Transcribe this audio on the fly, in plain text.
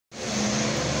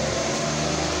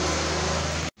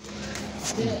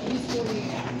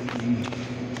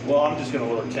Well, I'm just gonna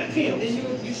order 10 meals.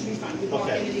 Then you should be fine. You walk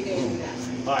in and you go do that.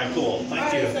 All right, cool.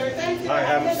 Thank you. All right, sir. Thank you. All right,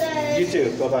 have a good day. You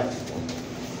too. Bye-bye.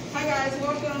 Hi, guys.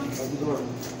 Welcome. How you doing?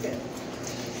 Good.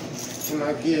 Can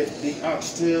I get the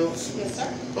oxtails, Yes, sir.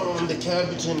 the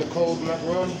cabbage, and the cold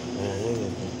macaroni?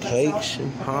 Cakes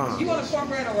and pies. You want a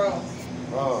cornbread or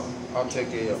rolls? I'll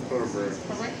take a cornbread. Correct.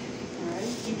 All right.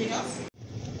 Anything else?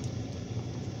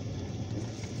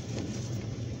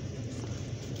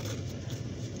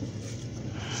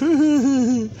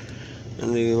 That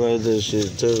nigga like that shit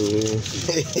too, man.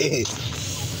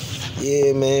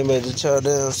 Yeah, man, about to try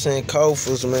down St.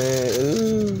 Coffers, man.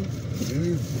 Ooh.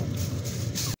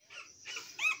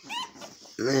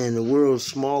 Man, the world's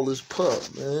smallest pup,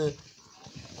 man.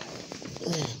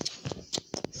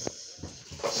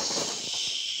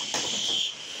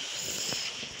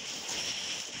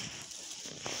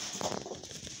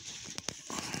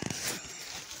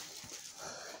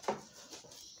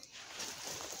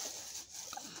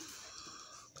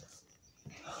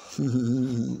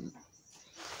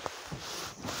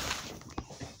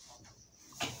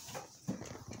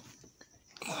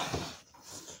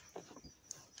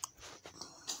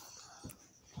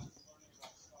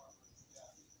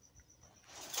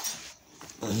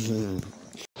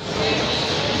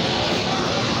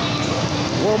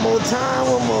 One more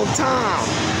time.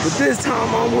 But this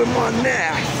time I'm with my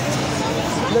neck.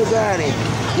 Look at him.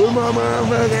 With my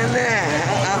motherfucking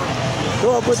neck.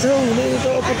 Go up for two, nigga.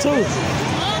 Go up for two.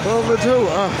 Go up for two.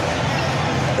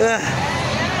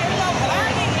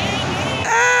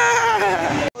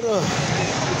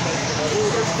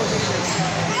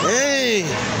 Hey,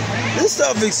 this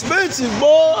stuff expensive,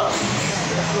 boy.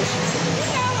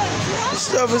 This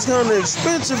stuff is kind of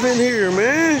expensive in here,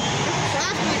 man.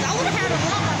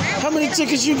 How many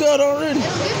tickets you got already?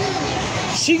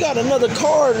 She got another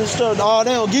card and stuff. Oh,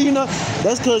 they don't give you nothing.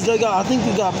 That's because they got, I think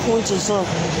we got points or some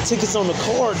tickets on the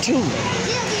card too. Yeah,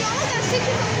 we all got tickets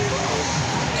on the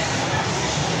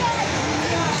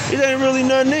card. It ain't really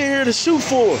nothing in here to shoot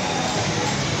for.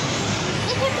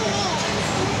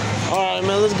 All right,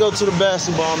 man, let's go to the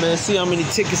basketball, man. See how many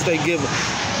tickets they give us.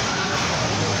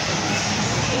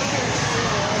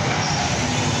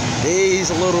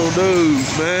 These little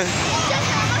dudes, man.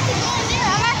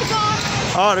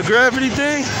 Oh, the gravity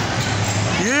thing?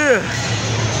 Yeah.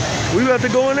 We about to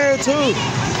go in there too.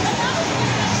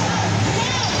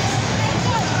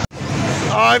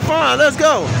 All right, fine, let's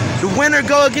go. The winner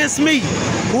go against me.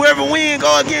 Whoever win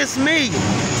go against me.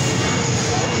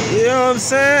 You know what I'm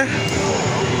saying?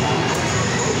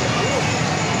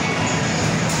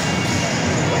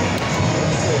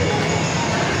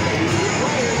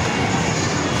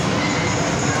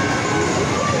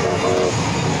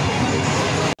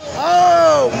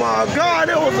 Oh my God,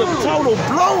 it was a total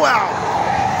blowout.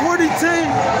 42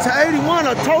 to 81,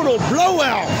 a total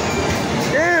blowout.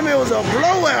 Damn, it was a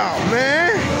blowout,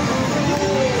 man.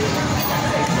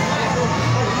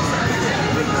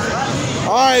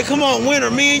 All right, come on, winner,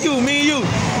 me and you.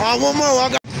 One more, I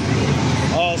got.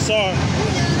 Oh, sorry.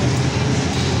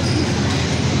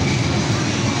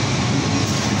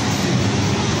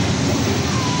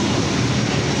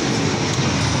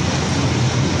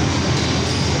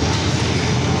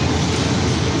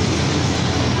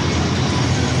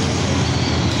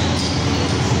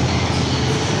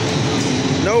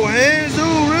 No hands,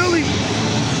 dude, really?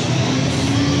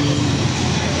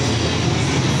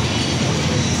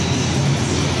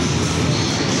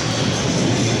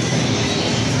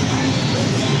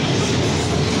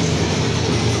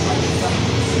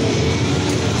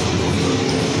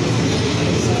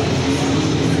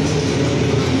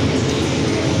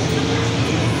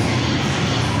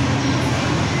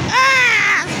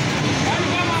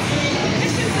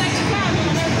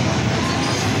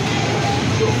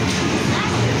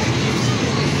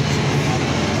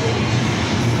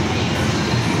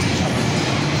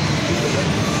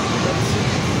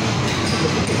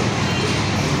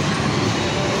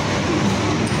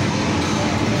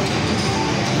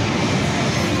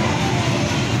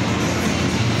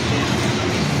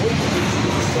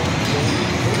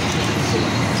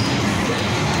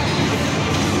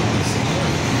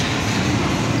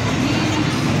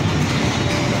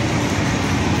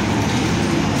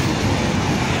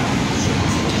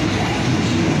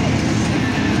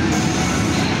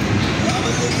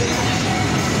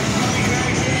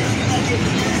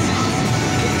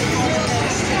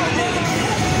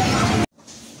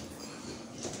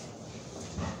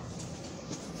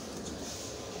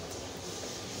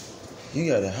 You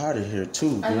got it hot in here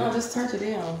too, girl. I know, just turn it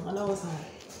down. I know it's hot.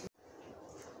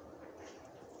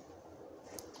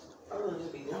 I really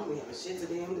just be done. We have shit to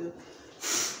damn do.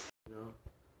 You know?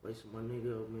 Lacing my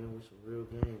nigga up, man, with some real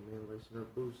game, man. Lacing her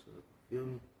boots up. Feel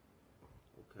me?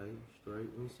 Okay, you straight.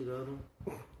 Let me see the other one.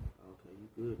 Okay, you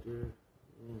good there.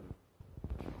 Yeah.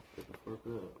 Get the fuck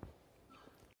up.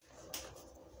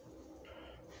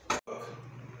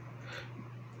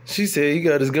 She said he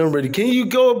got his gun ready. Can you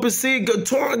go up and see it?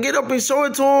 Get up and show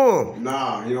it to him.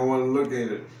 Nah, he don't want to look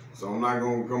at it. So I'm not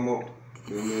going to come up.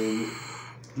 You know what I mean?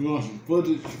 You want some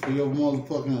footage for your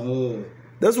motherfucking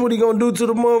That's what he gonna do to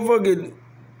the motherfucking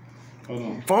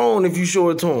phone if you show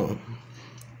it to him.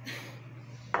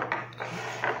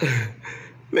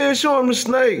 Man, show him the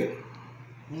snake.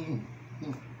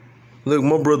 Look,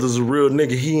 my brother's a real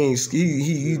nigga. He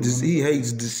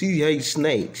hates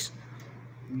snakes.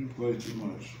 You play too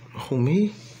much. Oh,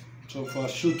 me? So if I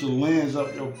shoot the lens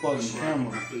up your fucking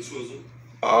camera.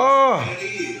 Oh,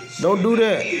 don't do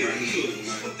that.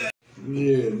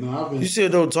 Yeah, no, I've been. You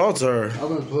said don't talk to her. I've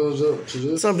been plugged up to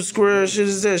this. Some square shit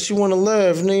is that? She wanna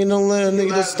laugh, nigga. Don't laugh, nigga.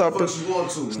 Don't stop her.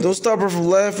 Don't stop her from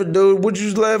laughing, dude. What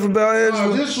you laugh about,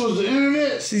 Angela? This was the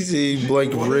internet. She said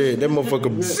blank red. That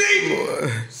motherfucker. See?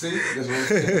 That's what I'm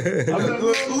saying.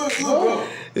 Look, bro.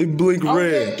 It blink I'm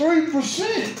red. at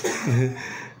 3%.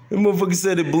 That motherfucker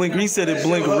said it blink. He said it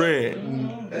blink red.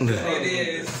 It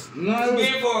is. No,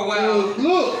 It's been for a while.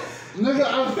 Look, nigga, I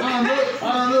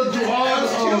looked through all the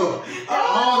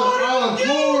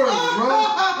cords, bro.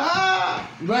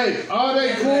 Babe, all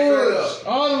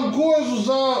them cords was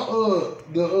all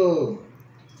the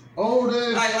old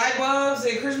ass. Like light bulbs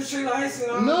and Christmas tree lights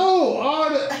and all. No, all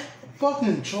the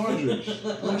fucking chargers.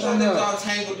 I'm sure they was all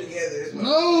tangled together.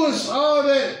 No, it's all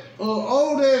that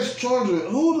old ass charger.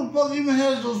 Who the fuck even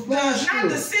has those phones? Not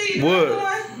the seed.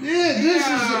 What? Yeah,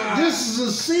 this is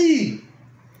a seed.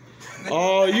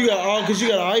 Oh, you got cause you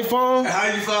got an iPhone? How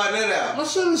you find that out? I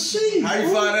said a seed. How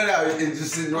you find that out? And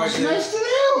just sitting right there. Snatched it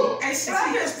out. Hey,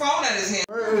 slap his phone at his hand.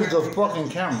 Where is the fucking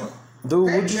camera? Dude,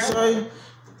 what'd you say?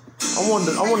 I want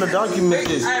to document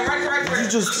this. Hey, right. Did you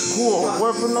just pull a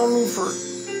weapon on me for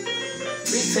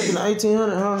taking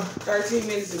 1800, huh? 13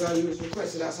 minutes ago, you was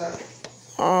requested outside.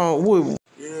 Oh, what?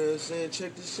 You know what I'm saying?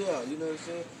 Check this out. You know what I'm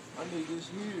saying? I need this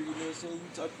here. You know what I'm saying?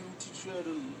 I can teach you how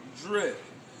to dress.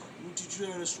 You teach you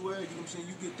how to swag. You know what I'm saying?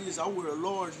 You get this. I wear a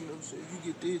large. You know what I'm saying? You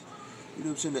get this. You know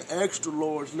what I'm saying? The extra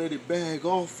large, let it bag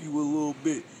off you a little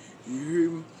bit. You hear me?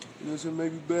 You know what I'm saying?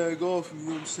 Maybe bag off you. You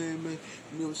know what I'm saying, man?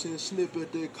 You know what I'm saying? Snip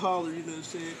at that collar. You know what I'm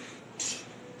saying?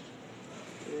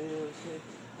 You know what I'm saying?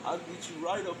 I'll get you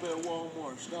right up at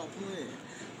Walmart. Stop playing.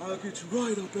 I'll get you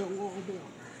right up at Walmart.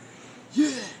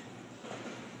 Yeah.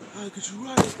 I'll get you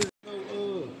right up at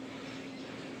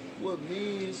what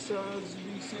men's sizes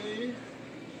be saying?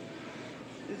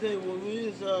 This ain't what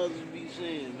men's sizes be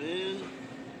saying, man.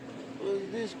 What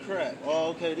is this crap? Oh,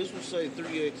 okay, this would say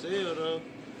 3XL though.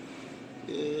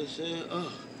 Yeah, you know what I'm saying?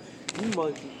 You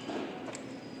might be.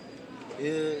 Yeah,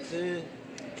 you know what I'm saying?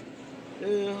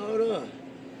 Yeah, hold on.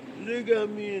 They got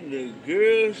me in the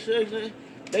girl section.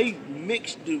 They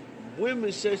mixed the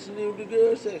women's section in with the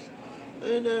girl section. I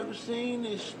ain't never seen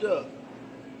this stuff.